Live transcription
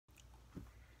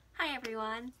Hi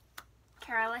everyone,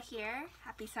 Carola here,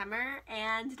 happy summer,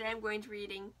 and today I'm going to be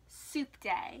reading Soup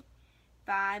Day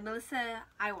by Melissa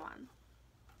Iwai.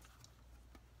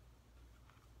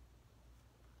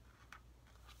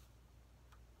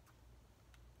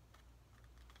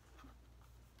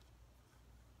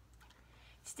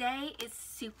 Today is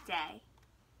Soup Day.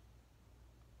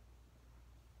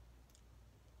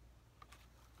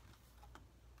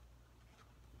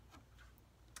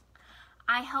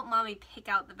 I help Mommy pick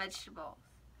out the vegetables.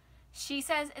 She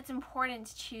says it's important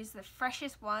to choose the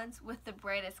freshest ones with the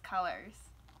brightest colors.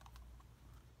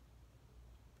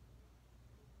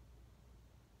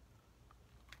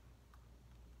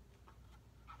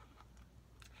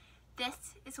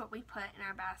 This is what we put in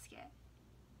our basket.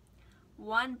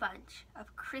 1 bunch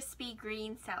of crispy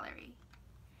green celery,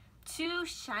 2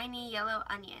 shiny yellow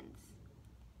onions,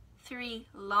 3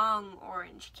 long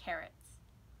orange carrots,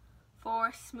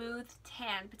 4 smooth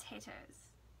tan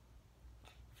potatoes,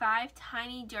 5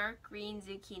 tiny dark green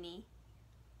zucchini,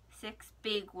 6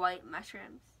 big white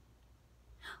mushrooms.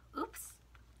 Oops,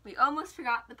 we almost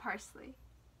forgot the parsley.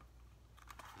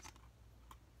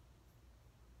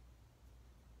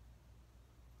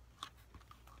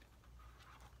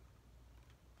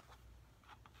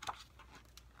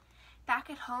 Back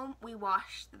at home, we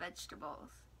wash the vegetables.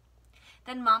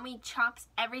 Then Mommy chops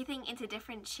everything into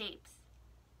different shapes.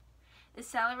 The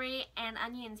celery and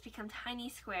onions become tiny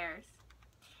squares.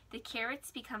 The carrots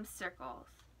become circles.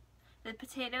 The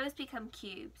potatoes become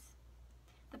cubes.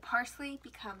 The parsley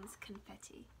becomes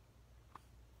confetti.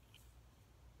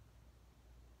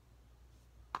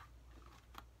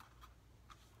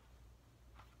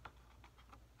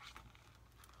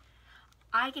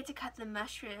 I get to cut the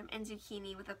mushroom and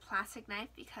zucchini with a plastic knife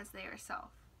because they are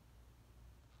soft.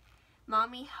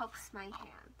 Mommy helps my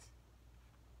hand.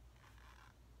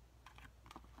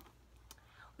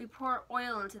 We pour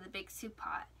oil into the big soup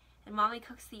pot, and Mommy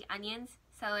cooks the onions,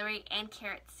 celery, and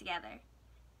carrots together.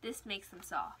 This makes them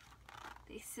soft.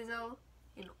 They sizzle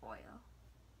in oil.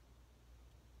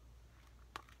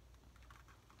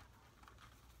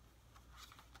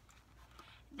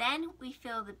 Then we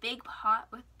fill the big pot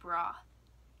with broth.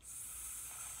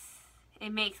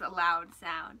 It makes a loud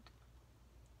sound.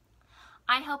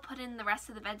 I help put in the rest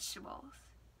of the vegetables.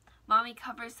 Mommy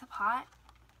covers the pot,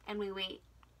 and we wait.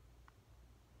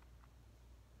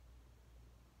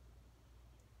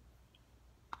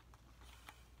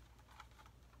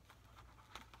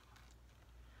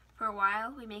 For a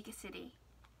while, we make a city.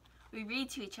 We read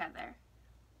to each other.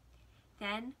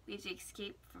 Then we have to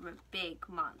escape from a big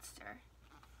monster.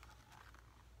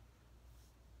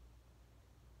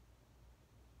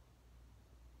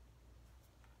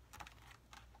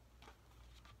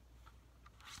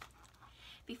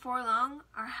 Before long,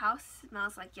 our house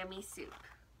smells like yummy soup.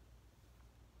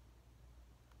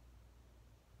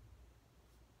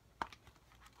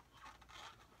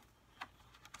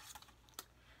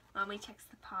 Mommy checks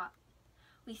the pot.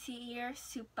 We see her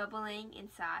soup bubbling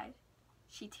inside.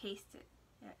 She tastes it.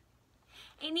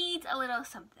 It needs a little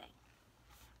something.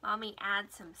 Mommy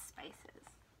adds some spices.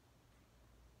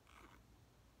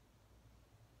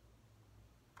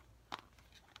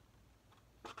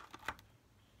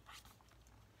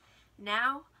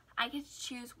 Now, I get to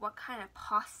choose what kind of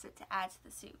pasta to add to the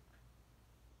soup.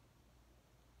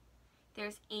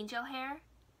 There's angel hair,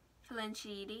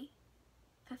 filancini,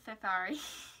 pifari,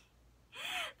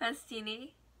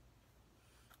 pastini,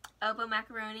 elbow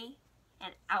macaroni,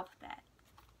 and alphabet.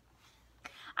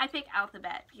 I pick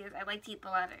alphabet because I like to eat the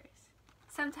letters.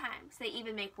 Sometimes they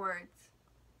even make words.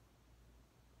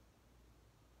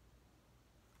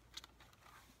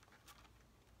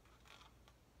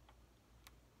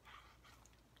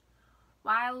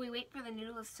 While we wait for the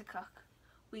noodles to cook,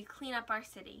 we clean up our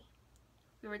city.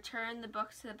 We return the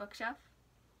books to the bookshelf.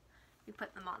 We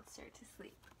put the monster to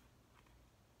sleep.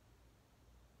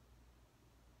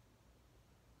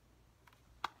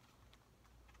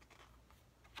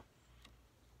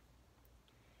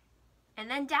 And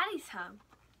then Daddy's home.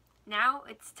 Now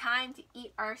it's time to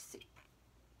eat our soup.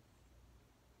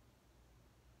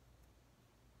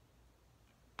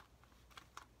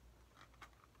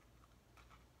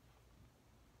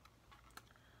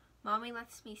 Mommy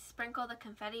lets me sprinkle the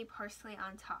confetti parsley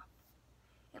on top.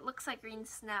 It looks like green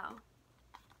snow.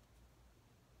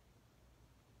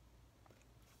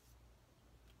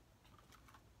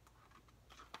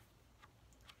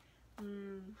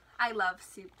 I love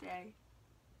Soup Day.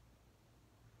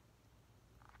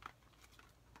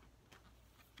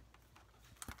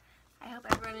 I hope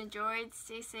everyone enjoyed,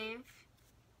 stay safe,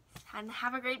 and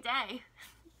have a great day.